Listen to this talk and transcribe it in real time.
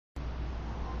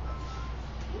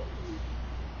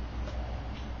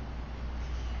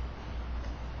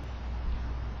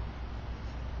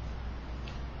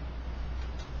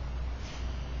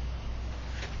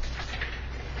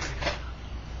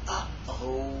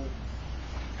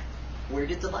where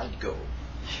did the light go?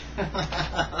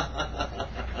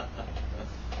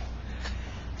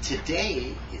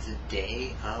 Today is a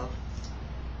day of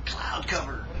cloud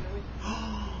cover.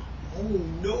 Oh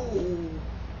no,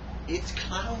 it's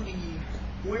cloudy.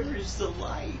 Where is the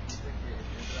light?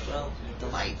 Well, the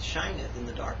light shineth in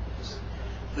the darkness.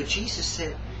 But Jesus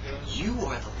said, you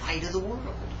are the light of the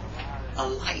world. A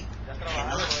light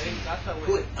cannot be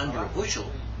put under a bushel.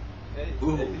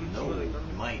 Ooh, no, it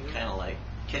might kind of like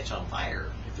catch on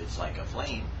fire if it's like a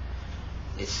flame.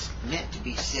 It's meant to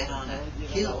be set on a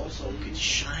hill so it could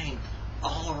shine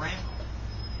all around.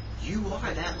 You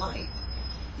are that light.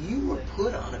 You were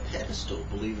put on a pedestal,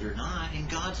 believe it or not, in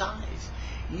God's eyes.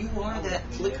 You are that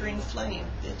flickering flame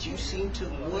that you seem to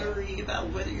worry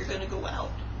about whether you're going to go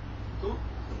out. But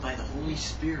by the Holy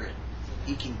Spirit,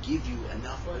 He can give you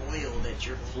enough oil that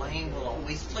your flame will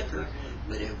always flicker,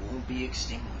 but it won't be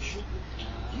extinguished.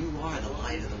 You are the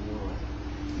light of the world.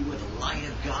 You are the light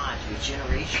of God to a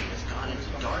generation that's gone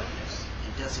into darkness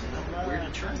and doesn't know where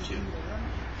to turn to.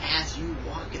 As you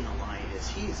walk in the light, as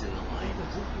He is in the light,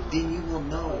 then you will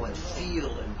know and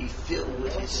feel and be filled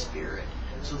with His Spirit,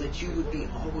 so that you would be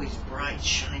always bright,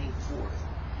 shining forth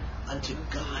unto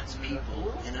God's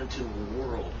people and unto a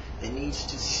world that needs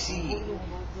to see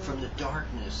from the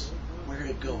darkness where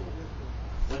to go,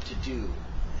 what to do,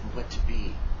 and what to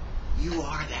be. You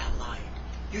are that light.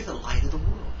 You're the light of the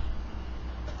world.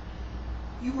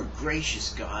 You were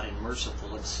gracious, God, and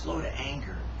merciful, and slow to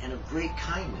anger, and of great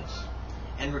kindness,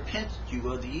 and repented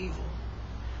you of the evil.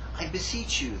 I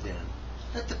beseech you, then,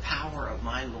 let the power of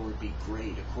my Lord be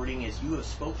great, according as you have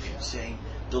spoken, saying,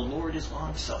 the Lord is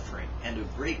long-suffering, and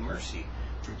of great mercy,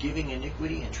 forgiving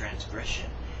iniquity and transgression,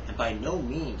 and by no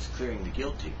means clearing the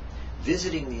guilty,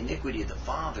 visiting the iniquity of the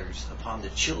fathers upon the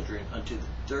children unto the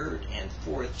third and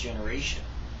fourth generation.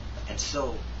 And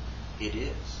so it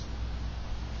is.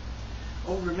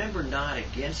 Oh, remember not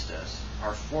against us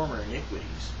our former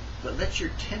iniquities, but let your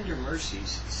tender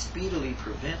mercies speedily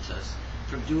prevent us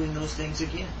from doing those things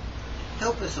again.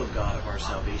 Help us, O God of our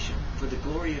salvation, for the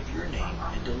glory of your name,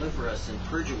 and deliver us and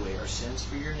purge away our sins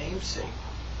for your name's sake,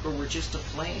 for we're just a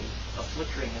flame, a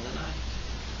flickering in the night.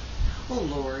 O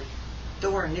Lord,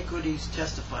 though our iniquities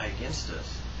testify against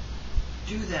us,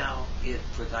 do thou it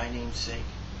for thy name's sake,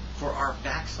 for our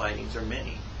backslidings are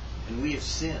many, and we have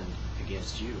sinned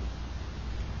against you.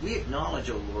 We acknowledge,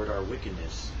 O Lord, our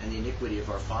wickedness and the iniquity of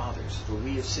our fathers, for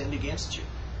we have sinned against you.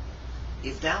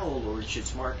 If thou, O Lord,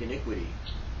 shouldst mark iniquity,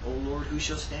 O Lord, who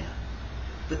shall stand?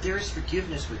 But there is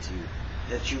forgiveness with you,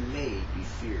 that you may be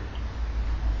feared.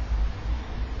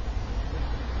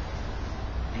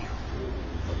 Behold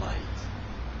the light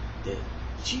that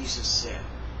Jesus said,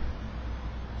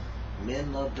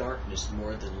 men love darkness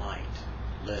more than light,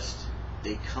 lest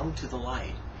they come to the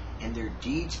light, and their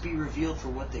deeds be revealed for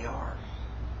what they are,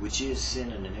 which is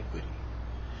sin and iniquity.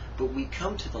 But we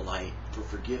come to the light for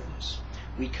forgiveness.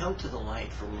 We come to the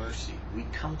light for mercy. We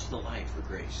come to the light for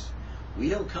grace. We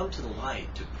don't come to the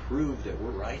light to prove that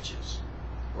we're righteous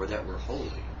or that we're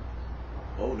holy.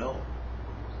 Oh no.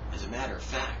 As a matter of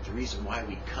fact, the reason why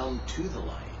we come to the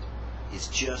light is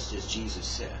just as Jesus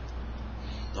said.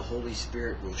 The Holy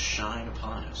Spirit will shine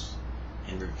upon us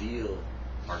and reveal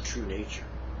our true nature,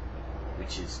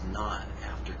 which is not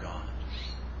after God,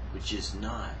 which is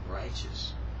not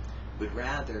righteous, but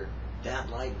rather that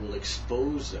light will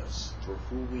expose us for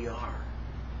who we are.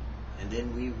 And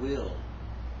then we will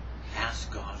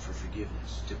ask God for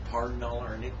forgiveness, to pardon all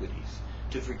our iniquities,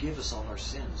 to forgive us all our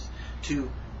sins, to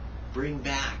bring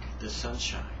back the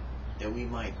sunshine, that we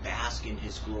might bask in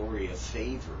His glory of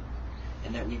favor,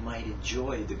 and that we might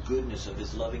enjoy the goodness of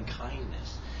His loving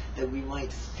kindness, that we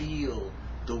might feel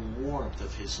the warmth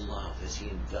of His love as He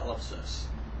envelops us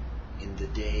in the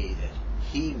day that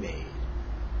He made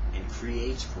and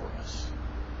creates for us,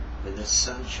 when the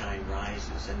sunshine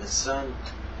rises, and the sun,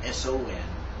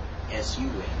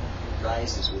 S-O-N-S-U-N,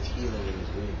 rises with healing in His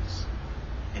wings.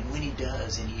 And when He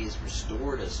does, and He has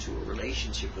restored us to a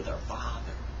relationship with our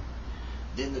Father,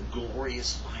 then the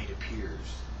glorious light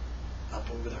appears up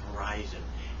over the horizon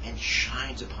and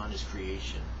shines upon His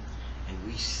creation, and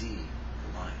we see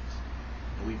the light,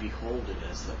 and we behold it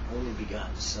as the only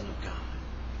begotten Son of God.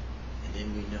 And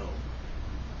then we know,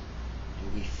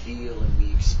 and we feel, and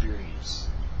we experience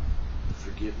the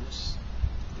forgiveness,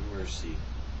 the mercy,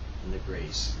 and the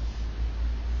grace,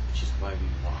 which is why we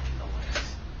walk in the light,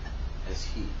 as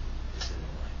He is in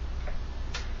the light.